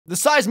The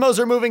Seismos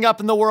are moving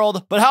up in the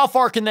world, but how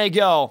far can they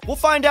go? We'll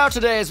find out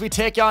today as we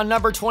take on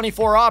number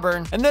 24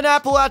 Auburn, and then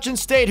Appalachian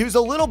State, who's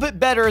a little bit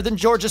better than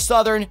Georgia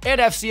Southern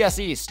and FCS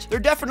East. They're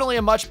definitely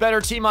a much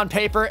better team on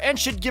paper and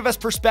should give us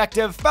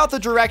perspective about the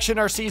direction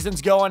our season's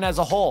going as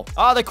a whole.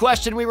 The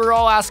question we were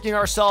all asking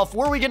ourselves,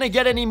 were we going to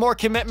get any more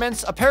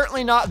commitments?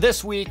 Apparently not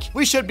this week.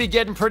 We should be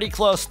getting pretty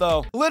close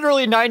though.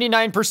 Literally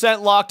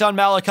 99% locked on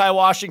Malachi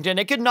Washington.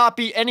 It could not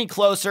be any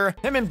closer.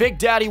 Him and Big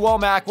Daddy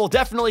Womack will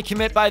definitely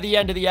commit by the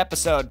end of the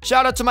episode.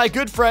 Shout out to my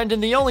good friend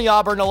and the only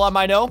Auburn alum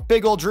I know,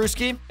 Big Ol'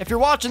 Drewski. If you're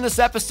watching this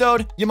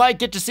episode, you might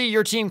get to see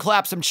your team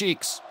clap some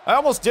cheeks. I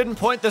almost didn't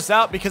point this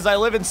out because I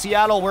live in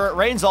Seattle where it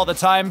rains all the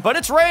time, but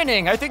it's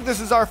raining. I think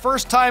this is our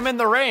first time in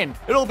the rain.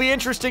 It'll be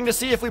interesting to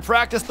see if we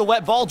practice the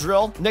wet ball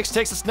drill. Nix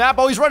takes a snap.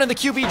 Oh, he's running the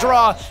QB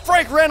draw.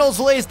 Frank Reynolds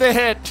lays the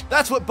hit.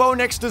 That's what Bo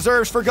Nix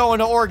deserves for going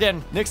to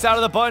Oregon. Nix out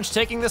of the bunch,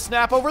 taking the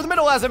snap over the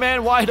middle as a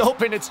man wide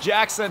open. It's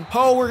Jackson.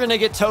 Oh, we're gonna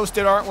get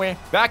toasted, aren't we?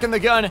 Back in the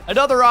gun.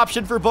 Another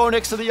option for Bo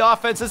Nix to the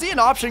offense. Is he an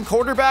option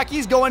quarterback?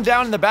 He's going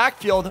down in the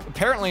backfield.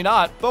 Apparently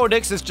not. Bo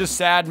Nix is just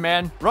sad,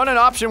 man. Run an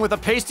option with a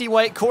pasty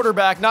white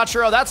quarterback. Not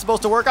sure how that's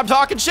supposed to work. I'm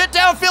talking shit.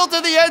 Downfield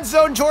to the end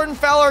zone. Jordan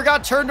Fowler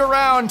got turned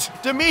around.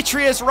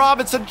 Demetrius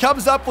Robinson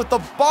comes up with the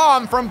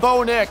bomb from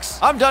Bo Nix.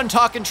 I'm done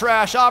talking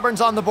trash. Auburn's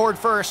on the board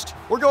first.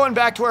 We're going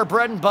back to our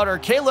bread and butter.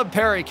 Caleb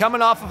Perry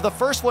coming off of the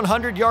first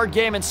 100-yard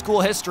game in school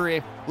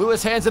history.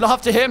 Lewis hands it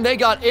off to him. They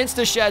got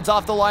insta-sheds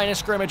off the line of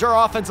scrimmage.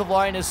 Our offensive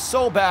line is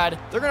so bad.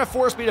 They're going to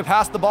force me to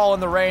pass the ball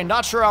in the rain.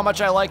 Not sure how much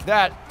I like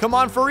that. Come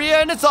on, Faria,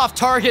 and it's off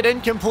target,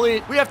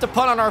 incomplete. We have to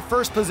punt on our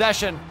first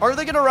possession. Are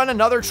they going to run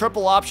another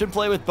triple option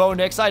play with Bo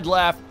Nix? I'd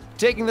laugh.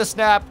 Taking the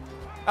snap.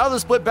 Out of the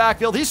split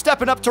backfield. He's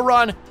stepping up to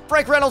run.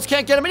 Frank Reynolds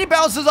can't get him, and he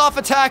bounces off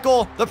a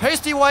tackle. The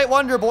pasty white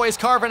Wonder Boy is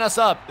carving us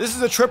up. This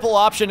is a triple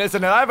option,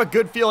 isn't it? I have a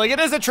good feeling. It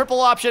is a triple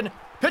option.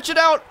 Pitch it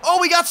out. Oh,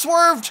 we got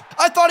swerved.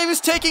 I thought he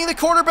was taking the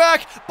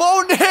quarterback.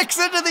 Bo Nix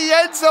into the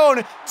end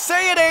zone.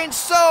 Say it ain't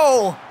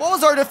so. What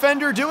was our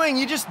defender doing?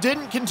 He just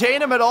didn't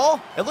contain him at all.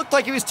 It looked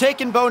like he was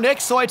taking Bo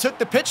Nix, so I took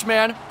the pitch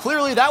man.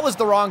 Clearly, that was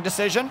the wrong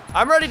decision.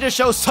 I'm ready to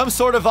show some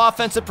sort of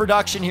offensive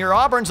production here.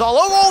 Auburn's all,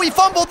 oh, he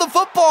fumbled the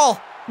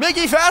football.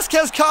 Miggy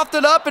Vasquez coughed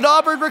it up and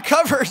Auburn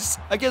recovers.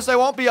 I guess I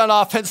won't be on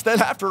offense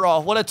then after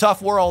all. What a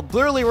tough world.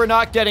 Clearly, we're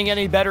not getting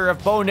any better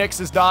if Bo Nix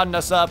is dotting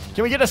us up.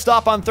 Can we get a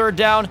stop on third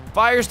down?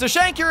 Fires to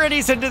Shanker and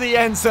he's into the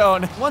end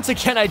zone. Once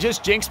again, I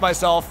just jinxed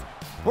myself.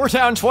 We're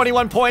down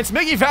 21 points.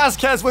 Miggy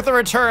Vasquez with a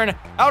return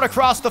out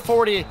across the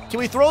 40. Can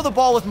we throw the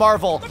ball with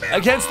Marvel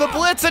against the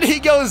blitz and he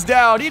goes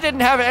down? He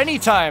didn't have any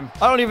time.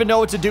 I don't even know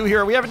what to do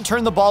here. We haven't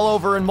turned the ball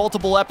over in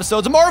multiple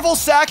episodes. Marvel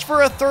sacked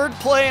for a third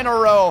play in a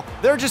row.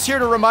 They're just here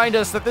to remind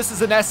us that this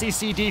is an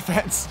SEC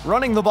defense.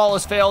 Running the ball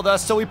has failed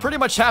us, so we pretty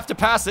much have to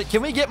pass it.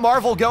 Can we get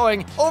Marvel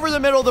going over the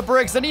middle of the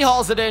bricks and he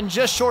hauls it in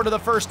just short of the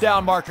first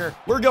down marker?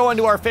 We're going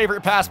to our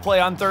favorite pass play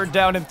on third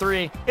down and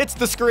 3. It's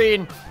the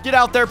screen. Get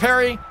out there,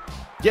 Perry.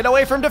 Get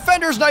away from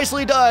defenders,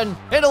 nicely done.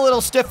 And a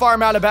little stiff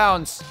arm out of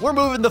bounds. We're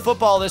moving the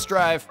football this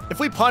drive. If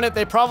we punt it,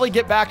 they probably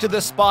get back to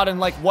this spot in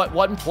like, what,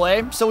 one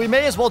play? So we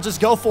may as well just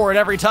go for it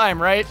every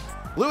time, right?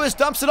 Lewis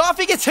dumps it off.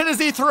 He gets hit as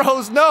he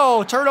throws.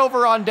 No,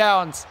 turnover on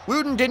downs.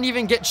 Wooten didn't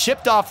even get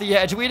chipped off the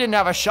edge. We didn't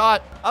have a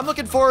shot. I'm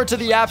looking forward to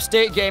the App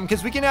State game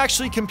because we can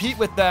actually compete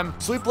with them.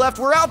 Sweep left,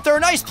 we're out there.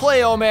 Nice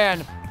play, oh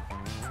man.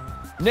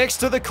 Nix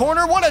to the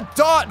corner. What a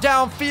dot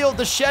downfield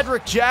to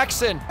Shedrick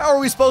Jackson. How are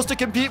we supposed to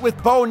compete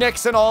with Bo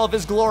Nix in all of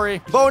his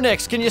glory? Bo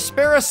Nix, can you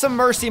spare us some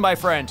mercy, my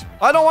friend?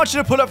 I don't want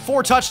you to put up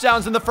 4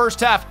 touchdowns in the first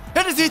half.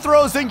 Hit as he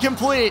throws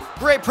incomplete.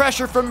 Great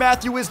pressure from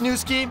Matthew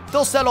Wisniewski.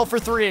 They'll settle for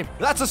 3.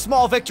 That's a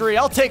small victory.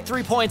 I'll take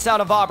 3 points out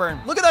of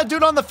Auburn. Look at that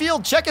dude on the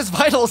field. Check his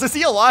vitals. Is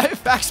he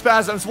alive? Back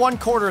spasms, 1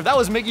 quarter. That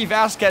was Miggy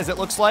Vasquez, it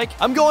looks like.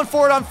 I'm going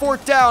for it on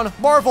 4th down.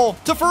 Marvel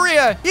to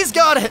Faria. He's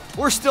got it.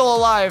 We're still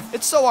alive.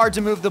 It's so hard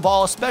to move the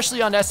ball,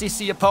 especially on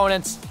SEC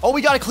opponents. Oh,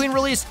 we got a clean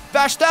release.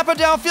 Vashtapa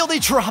downfield. He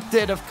dropped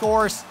it, of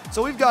course.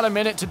 So we've got a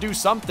minute to do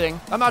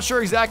something. I'm not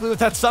sure exactly what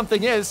that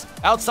something is.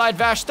 Outside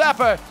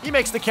Vashtapa. He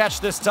makes the catch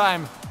this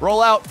time. Roll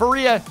out.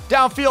 Faria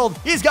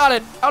downfield. He's got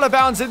it. Out of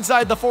bounds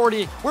inside the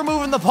 40. We're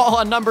moving the ball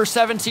on number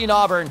 17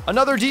 Auburn.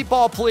 Another deep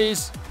ball,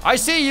 please. I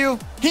see you.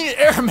 He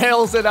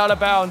airmails it out of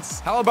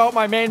bounds. How about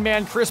my main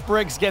man, Chris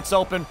Briggs, gets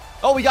open?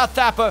 Oh, we got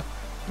Thapa.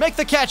 Make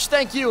the catch,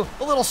 thank you.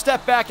 A little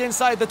step back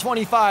inside the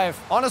 25.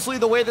 Honestly,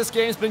 the way this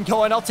game's been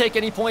going, I'll take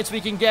any points we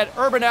can get.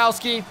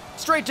 Urbanowski,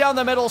 straight down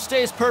the middle,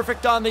 stays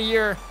perfect on the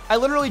year. I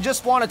literally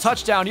just want a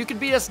touchdown. You can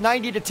beat us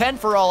 90-10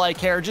 for all I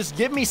care. Just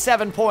give me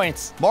 7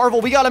 points.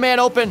 Marvel, we got a man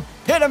open.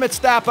 Hit him, it's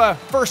Thapa.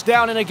 First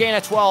down and a gain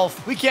of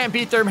 12. We can't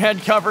beat their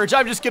head coverage.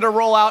 I'm just gonna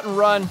roll out and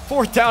run.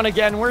 4th down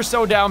again. We're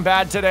so down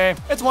bad today.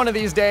 It's one of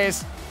these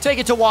days. Take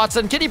it to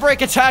Watson. Can he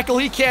break a tackle?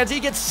 He can't. He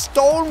gets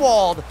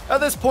stonewalled. At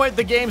this point,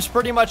 the game's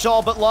pretty much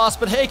all but lost.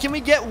 But hey, can we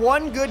get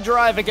one good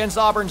drive against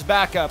Auburn's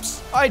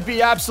backups? I'd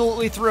be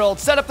absolutely thrilled.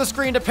 Set up the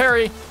screen to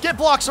Perry. Get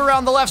blocks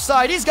around the left side.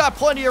 outside. He's got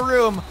plenty of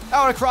room.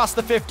 Out across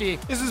the 50.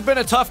 This has been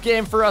a tough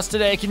game for us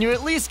today. Can you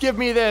at least give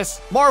me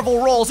this?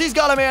 Marvel rolls. He's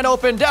got a man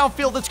open.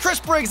 Downfield, it's Chris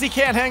Briggs. He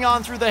can't hang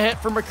on through the hit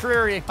from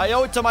McCreary. I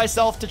owe it to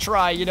myself to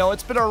try. You know,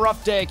 it's been a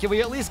rough day. Can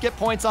we at least get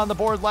points on the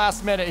board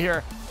last minute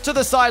here? To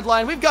the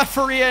sideline, we've got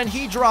Faria, and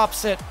he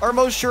drops it. Our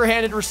most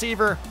sure-handed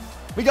receiver.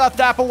 We got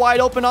Thappa wide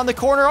open on the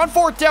corner. On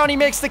 4th down, he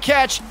makes the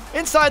catch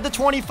inside the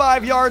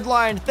 25-yard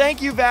line.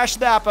 Thank you, Vash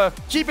Thappa,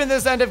 keeping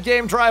this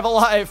end-of-game drive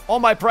alive. All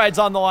my pride's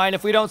on the line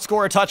if we don't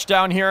score a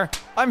touchdown here.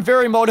 I'm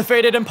very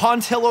motivated, and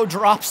Pontillo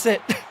drops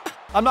it.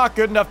 I'm not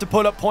good enough to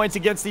put up points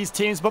against these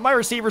teams, but my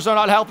receivers are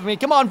not helping me.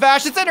 Come on,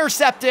 Vash, it's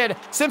intercepted.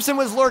 Simpson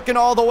was lurking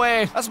all the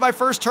way. That's my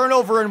first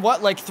turnover in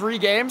what, like 3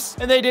 games?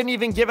 And they didn't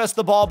even give us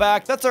the ball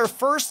back. That's our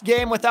first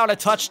game without a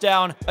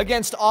touchdown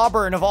against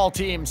Auburn of all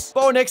teams.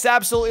 Bo Nix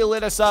absolutely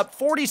lit us up,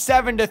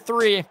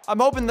 47-3. I'm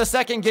hoping the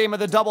second game of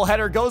the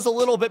doubleheader goes a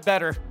little bit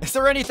better. Is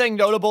there anything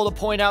notable to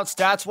point out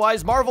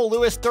stats-wise? Marvel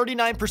Lewis,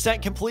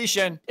 39%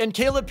 completion, and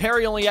Caleb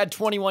Perry only had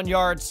 21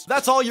 yards.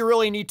 That's all you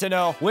really need to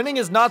know. Winning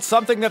is not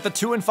something that the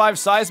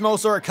 2-5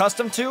 Seismos are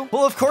accustomed to?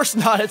 Well, of course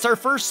not. It's our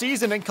first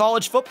season in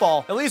college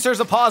football. At least there's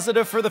a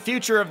positive for the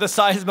future of the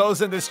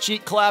Seismos in this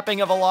cheek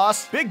clapping of a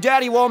loss. Big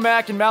Daddy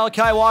Womack and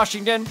Malachi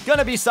Washington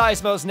gonna be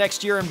Seismos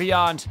next year and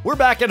beyond. We're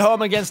back at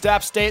home against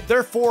App State.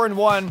 They're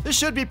 4-1. This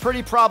should be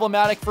pretty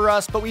problematic for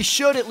us, but we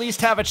should at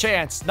least have a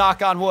chance.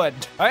 Knock on wood.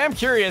 I am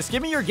curious.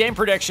 Give me your game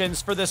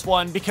predictions for this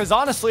one, because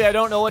honestly, I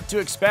don't know what to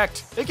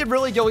expect. It could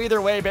really go either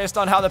way based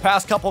on how the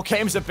past couple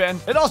games have been.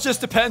 It all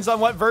just depends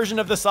on what version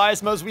of the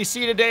Seismos we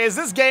see today, as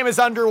this game is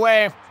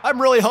underway.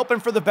 I'm really hoping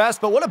for the best,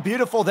 but what a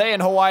beautiful day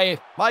in Hawaii.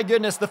 My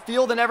goodness, the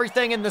field and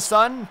everything in the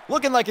sun.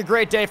 Looking like a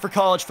great day for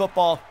college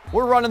football.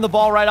 We're running the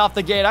ball right off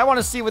the gate. I want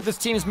to see what this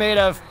team's made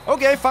of.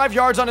 Okay, 5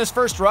 yards on his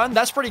first run.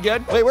 That's pretty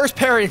good. Wait, where's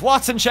Perry?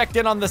 Watson checked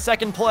in on the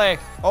second play.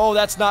 Oh,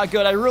 that's not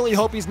good. I really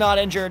hope he's not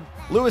injured.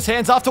 Lewis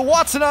hands off to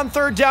Watson on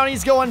 3rd down.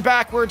 He's going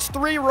backwards.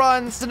 3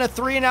 runs and a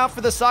 3-and-out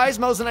for the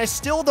Seismos, and I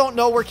still don't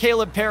know where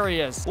Caleb Perry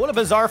is. What a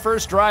bizarre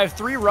first drive.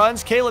 3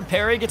 runs. Caleb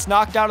Perry gets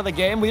knocked out of the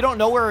game. We don't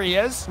know where he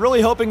is.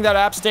 Really hoping that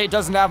App State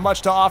doesn't have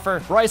much to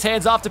offer. Bryce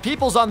hands off to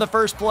Peoples on the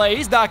first play.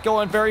 He's not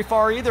going very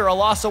far either. A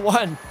loss of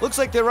 1. Looks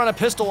like they run a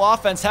pistol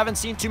offense. Haven't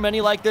seen too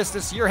many like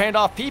this year. Hand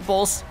off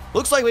Peoples.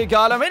 Looks like we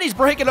got him, and he's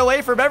breaking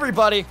away from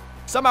everybody.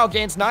 Somehow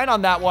gains 9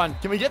 on that one.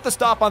 Can we get the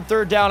stop on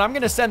 3rd down? I'm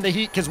going to send the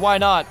heat, because why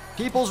not?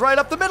 Peoples right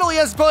up the middle. He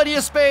has plenty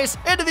of space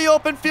into the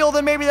open field,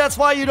 and maybe that's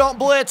why you don't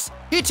blitz.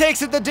 He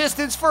takes it the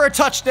distance for a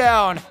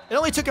touchdown. It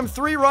only took him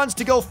 3 runs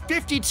to go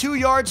 52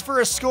 yards for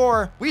a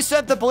score. We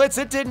sent the blitz.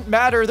 It didn't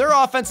matter. Their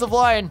offensive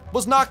line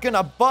was not going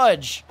to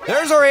budge.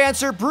 There's our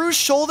answer. Bruised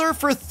shoulder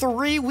for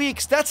 3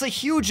 weeks. That's a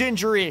huge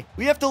injury.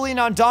 We have to lean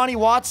on Donnie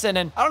Watson,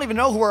 and I don't even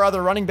know who our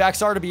other running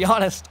backs are, to be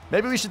honest.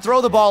 Maybe we should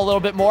throw the ball a little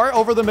bit more.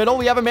 Over the middle,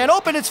 we have a man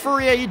open. It's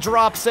Faria. He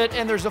drops it,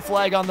 and there's a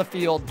flag on the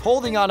field.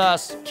 Holding on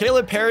us.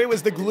 Caleb Perry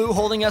was the glue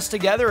holding us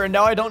together, and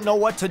now I don't know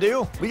what to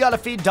do. We got to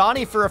feed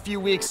Donnie for a few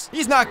weeks.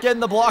 He's not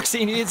getting the blocks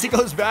he needs. He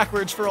goes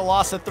backwards for a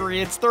loss of 3.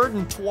 It's 3rd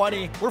and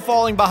 20. We're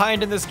falling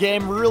behind in this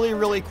game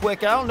really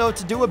quick. I don't know what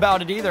to do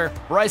about it either.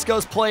 Bryce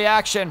goes play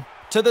action.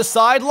 To the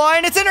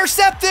sideline, it's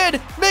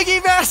intercepted!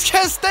 Miggy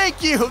Vasquez,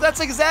 thank you!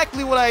 That's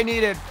exactly what I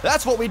needed.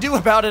 That's what we do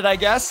about it, I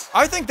guess.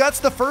 I think that's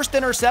the first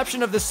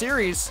interception of the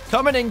series,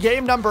 coming in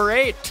game number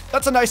 8.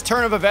 That's a nice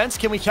turn of events.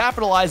 Can we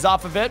capitalize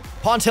off of it?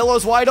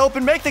 Pontillo's wide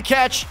open, make the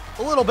catch.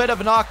 A little bit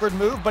of an awkward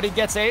move, but he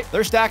gets 8.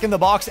 They're stacking the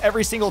box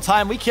every single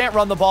time. We can't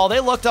run the ball.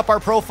 They looked up our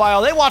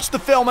profile. They watched the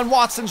film, and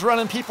Watson's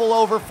running people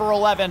over for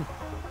 11.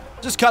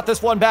 Just cut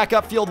this one back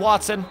upfield,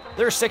 Watson.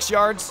 There's 6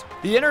 yards.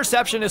 The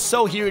interception is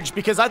so huge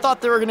because I thought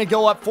they were going to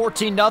go up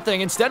 14-0.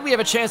 Instead, we have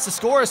a chance to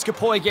score as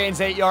Kapoy gains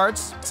 8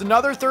 yards. It's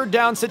another 3rd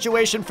down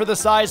situation for the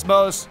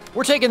Seismos.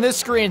 We're taking this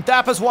screen.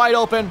 Thappa's wide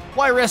open.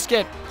 Why risk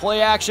it?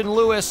 Play action,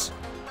 Lewis.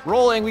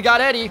 Rolling. We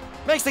got Eddie.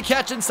 Makes the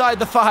catch inside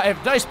the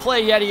 5. Nice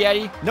play,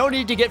 Eddie. No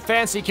need to get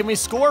fancy. Can we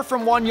score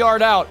from 1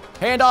 yard out?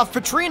 Hand off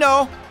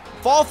Petrino.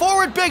 Fall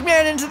forward, big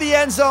man into the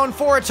end zone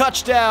for a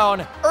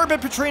touchdown.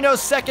 Urban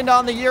Petrino's 2nd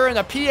on the year, and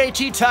the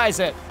PAT ties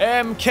it.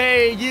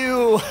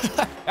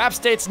 MKU. App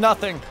State's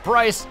nothing.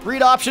 Bryce,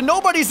 read option.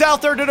 Nobody's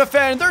out there to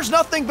defend. There's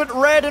nothing but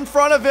red in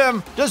front of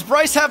him. Does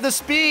Bryce have the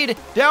speed?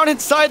 Down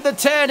inside the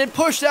 10 and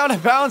pushed out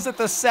of bounds at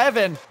the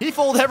 7. He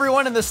fooled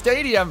everyone in the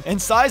stadium, and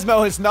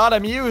Seismo is not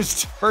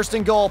amused. 1st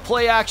and goal,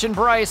 play action,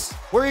 Bryce.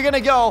 Where are you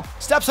gonna go?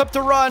 Steps up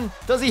to run.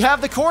 Does he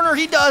have the corner?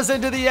 He does,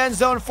 into the end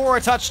zone for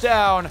a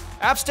touchdown.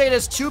 App State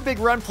has 2 big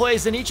run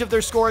plays in each of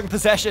their scoring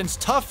possessions.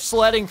 Tough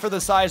sledding for the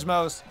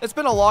Seismos. It's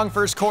been a long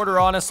first quarter,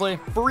 honestly.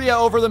 Faria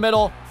over the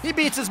middle. He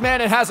beats his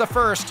man and has a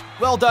first.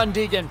 Well done,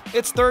 Deegan.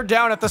 It's 3rd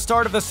down at the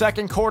start of the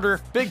 2nd quarter.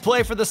 Big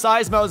play for the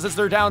Seismos as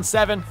they're down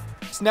 7.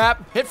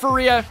 Snap, hit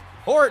Faria.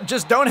 Or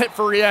just don't hit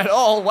Faria at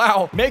all.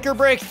 Wow. Make or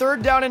break,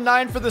 3rd down and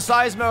 9 for the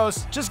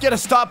Seismos. Just get a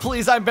stop,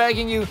 please. I'm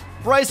begging you.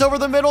 Bryce over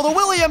the middle to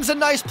Williams. A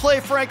nice play,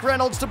 Frank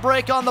Reynolds to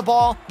break on the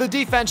ball. The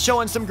defense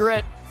showing some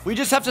grit. We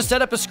just have to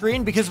set up a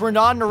screen because we're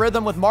not in a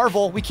rhythm with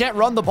Marvel. We can't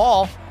run the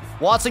ball.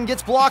 Watson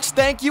gets blocks,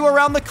 thank you,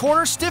 around the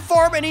corner, stiff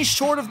arm, and he's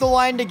short of the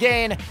line to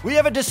gain. We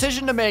have a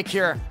decision to make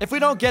here. If we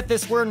don't get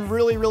this, we're in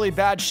really, really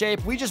bad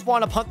shape. We just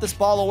want to punt this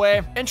ball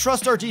away and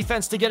trust our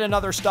defense to get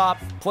another stop.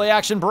 Play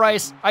action,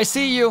 Bryce. I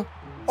see you.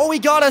 Oh, he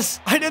got us.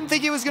 I didn't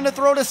think he was going to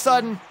throw to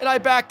Sutton, and I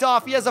backed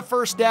off. He has a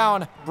first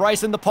down.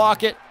 Bryce in the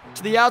pocket.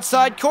 To the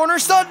outside corner,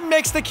 Sutton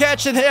makes the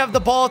catch, and they have the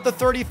ball at the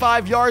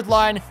 35-yard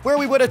line, where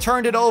we would have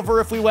turned it over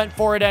if we went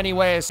for it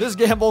anyways. This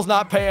gamble's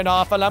not paying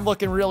off, and I'm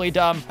looking really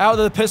dumb. Out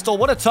of the pistol,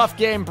 what a tough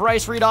game.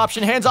 Bryce read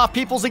option, hands off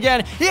Peoples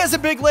again. He has a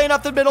big lane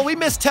up the middle. We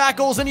miss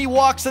tackles, and he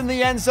walks in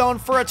the end zone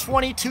for a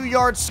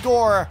 22-yard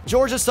score.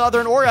 Georgia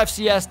Southern or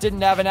FCS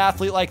didn't have an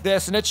athlete like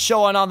this, and it's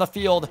showing on the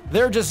field.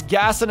 They're just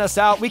gassing us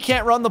out. We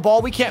can't run the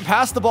ball, we can't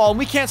pass the ball, and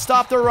we can't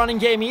stop their running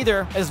game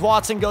either, as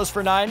Watson goes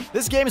for 9.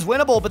 This game's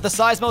winnable, but the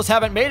Seismos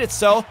haven't made it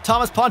so.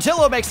 Thomas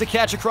Pontillo makes the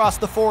catch across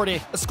the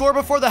 40. A score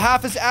before the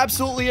half is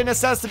absolutely a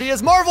necessity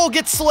as Marvel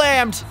gets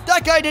slammed.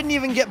 That guy didn't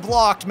even get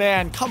blocked,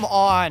 man. Come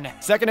on.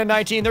 2nd and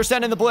 19. They're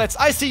sending the blitz.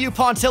 I see you,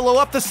 Pontillo,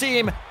 up the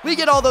seam. We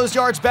get all those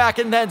yards back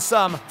and then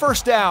some.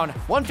 First down.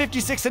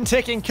 156 and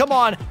ticking. Come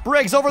on.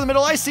 Briggs over the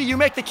middle. I see you.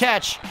 Make the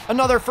catch.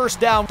 Another first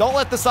down. Don't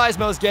let the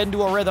Seismos get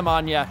into a rhythm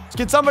on you.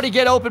 Can somebody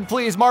get open,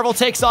 please? Marvel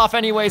takes off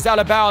anyways, out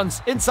of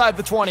bounds, inside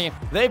the 20.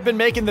 They've been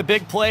making the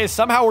big plays.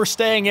 Somehow we're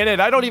staying in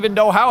it. I don't even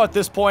know how at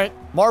this point.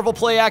 Marvel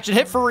play action,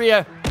 hit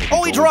Faria.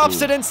 Oh, he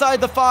drops it inside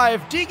the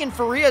 5. Deegan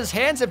Faria's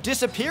hands have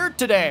disappeared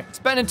today.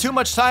 Spending too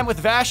much time with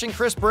Vash and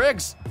Chris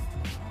Briggs.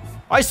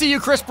 I see you,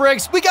 Chris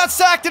Briggs. We got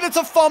sacked and it's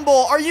a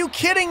fumble. Are you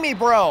kidding me,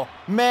 bro?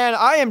 Man,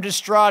 I am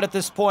distraught at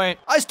this point.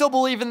 I still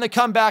believe in the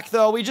comeback,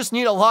 though. We just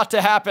need a lot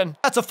to happen.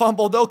 That's a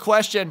fumble, no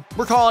question.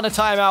 We're calling a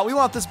timeout. We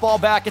want this ball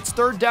back. It's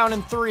 3rd down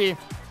and 3.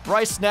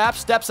 Bryce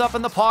snaps, steps up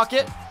in the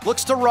pocket,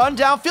 looks to run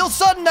downfield.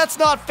 Sutton, that's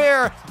not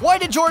fair. Why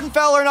did Jordan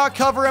Fowler not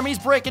cover him? He's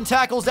breaking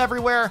tackles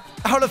everywhere.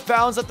 Out of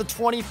bounds at the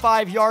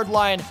 25-yard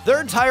line. Their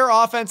entire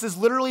offense is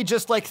literally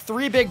just like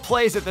 3 big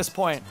plays at this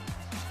point.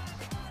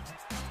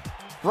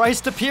 Bryce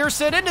to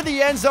Pearson into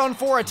the end zone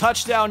for a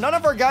touchdown. None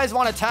of our guys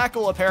want to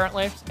tackle,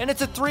 apparently. And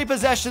it's a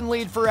 3-possession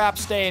lead for App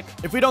State.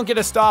 If we don't get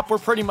a stop, we're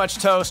pretty much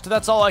toast.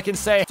 That's all I can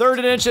say. 3rd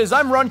and inches.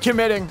 I'm run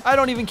committing. I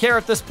don't even care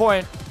at this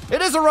point.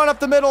 It is a run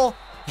up the middle.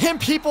 And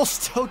People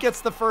still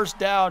gets the first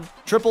down.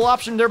 Triple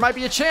option, there might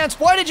be a chance.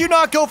 Why did you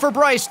not go for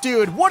Bryce,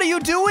 dude? What are you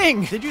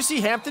doing? Did you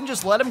see Hampton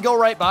just let him go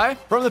right by?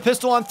 From the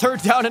pistol on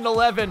 3rd down and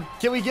 11.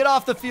 Can we get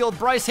off the field?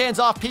 Bryce hands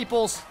off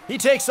Peoples. He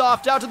takes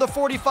off down to the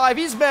 45.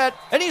 He's met,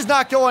 and he's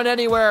not going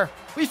anywhere.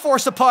 We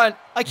force a punt.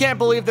 I can't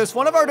believe this.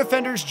 One of our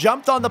defenders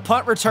jumped on the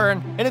punt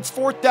return, and it's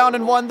 4th down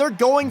and 1. They're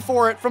going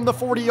for it from the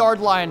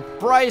 40-yard line.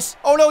 Bryce,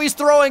 oh no, he's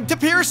throwing to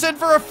Pearson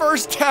for a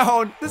first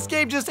down. This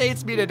game just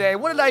hates me today.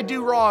 What did I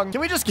do wrong?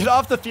 Can we just get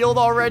off the field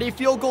already?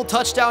 Field goal,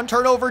 touchdown,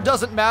 turnover,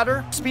 doesn't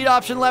matter. Speed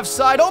option left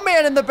side. Oh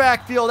man, in the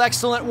backfield.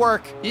 Excellent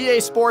work. EA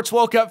Sports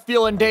woke up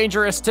feeling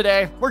dangerous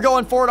today. We're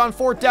going for it on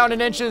 4th down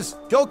and inches.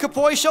 Go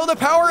Kapoy, show the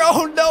power.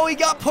 Oh no, he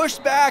got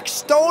pushed back,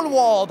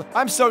 stonewalled.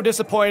 I'm so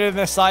disappointed in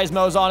this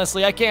Seismos,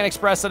 honestly. I can't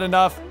express it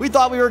enough. We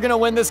thought we were gonna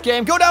win this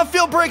game. Go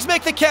downfield, Briggs,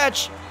 make the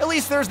catch. At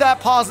least there's that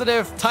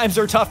positive. Times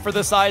are tough for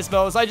the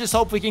Seismos. I just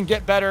hope we can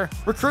get better.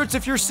 Recruits,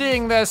 if you're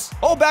seeing this.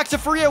 Oh, back to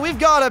Faria. We've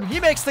got him. He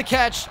makes the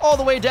catch all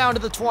the way down to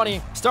the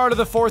 20. Start of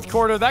the 4th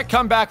quarter. That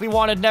comeback we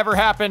wanted never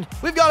happened.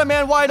 We've got a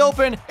man wide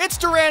open. It's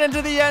Duran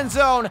into the end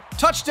zone.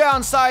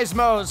 Touchdown,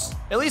 Seismos.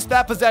 At least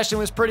that possession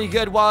was pretty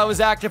good while I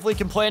was actively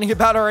complaining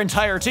about our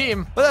entire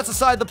team. But that's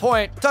aside the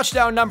point.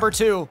 Touchdown number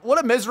 2.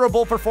 What a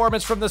miserable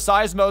performance from the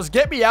Seismos.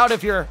 Get me out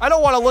of here. I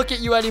don't want to look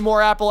at you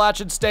anymore,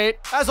 Appalachian State.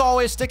 As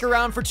always, stick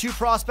around for 2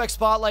 prospect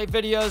spotlight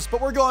videos,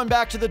 but we're going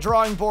back to the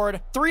drawing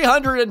board.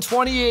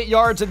 328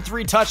 yards and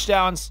 3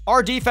 touchdowns.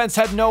 Our defense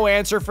had no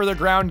answer for the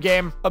ground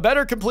game. A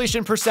better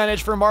completion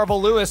percentage for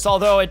Marvel Lewis,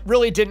 although it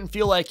really didn't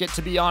feel like it,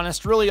 to be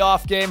honest. Really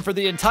off game for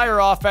the entire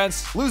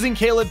offense. Losing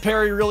Caleb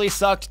Perry really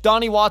sucked.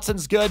 Donnie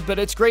Watson's good, but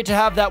it's great to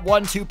have that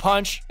 1-2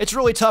 punch. It's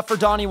really tough for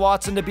Donnie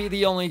Watson to be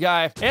the only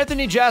guy.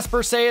 Anthony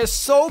Jaspersay is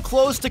so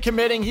close to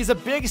committing. He's a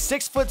big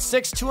 6'6",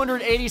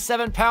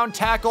 287-pound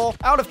tackle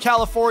out of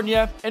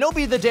California, and he'll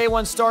be the day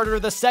 1 starter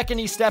the second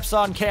he steps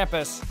on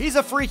campus. He's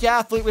a freak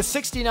athlete with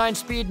 69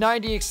 speed,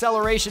 90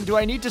 acceleration. Do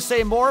I need to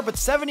say more? But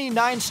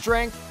 79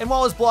 strength, and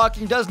while his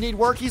blocking does need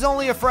work, he's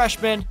only a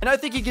freshman, and I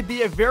think he could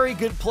be a very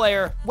good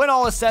player when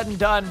all is said and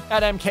done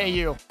at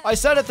MKU. I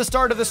said at the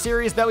start of the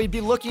series that we'd be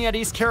looking at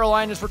East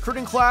Carolina's recruiting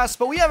class,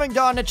 but we haven't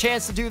gotten a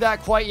chance to do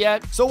that quite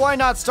yet, so why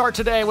not start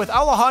today with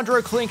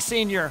Alejandro Klink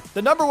Sr.,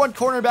 the #1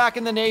 cornerback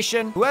in the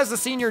nation, who, as the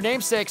senior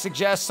namesake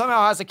suggests,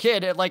 somehow has a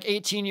kid at like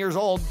 18 years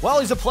old.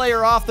 While he's a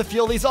player off the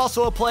field, he's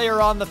also a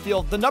player on the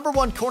field. The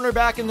 #1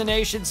 cornerback in the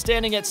nation,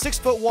 standing at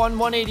 6'1",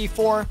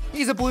 184.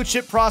 He's a blue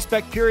chip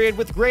prospect, period,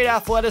 with great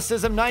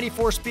athleticism,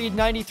 94 speed,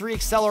 93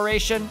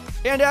 acceleration,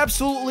 and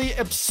absolutely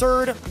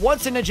absurd,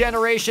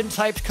 once-in-a-generation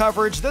typed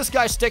coverage. This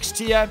guy sticks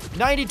to you.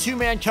 92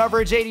 man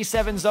coverage,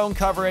 87 zone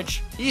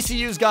coverage.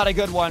 ECU's got a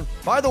good one.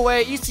 By the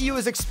way, ECU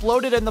has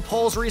exploded in the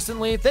polls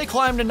recently. They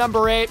climbed to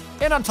 #8,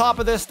 and on top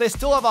of this, they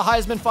still have a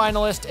Heisman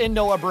finalist in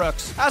Noah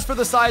Brooks. Seismos. As for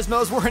the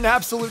Seismos, we're in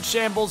absolute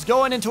shambles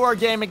going into our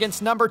game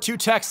against number 2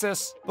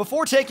 Texas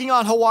before taking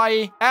on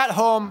Hawaii at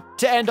home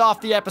to end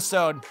off the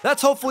episode.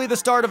 That's hopefully the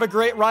start of a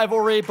great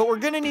rivalry, but we're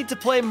going to need to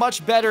play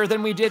much better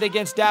than we did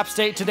against App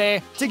State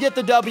today to get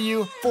the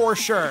W for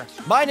sure.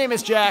 My name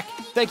is Jack.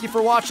 Thank you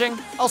for watching.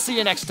 I'll see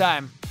you next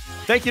time.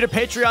 Thank you to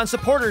Patreon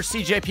supporters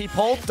CJP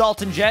Pole,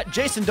 Dalton Jet,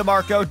 Jason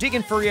DeMarco,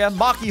 Deegan Faria,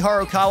 Maki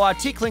Harukawa,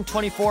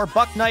 T-Clink24,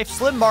 Buck Knife,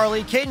 Slim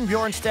Marley, Caden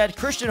Bjornstead,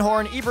 Christian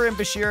Horn, Ibrahim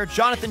Bashir,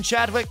 Jonathan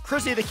Chadwick,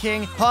 Chrissy the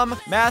King, Hum,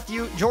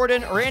 Matthew,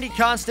 Jordan, Randy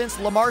Constance,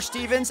 Lamar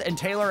Stevens, and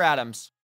Taylor Adams.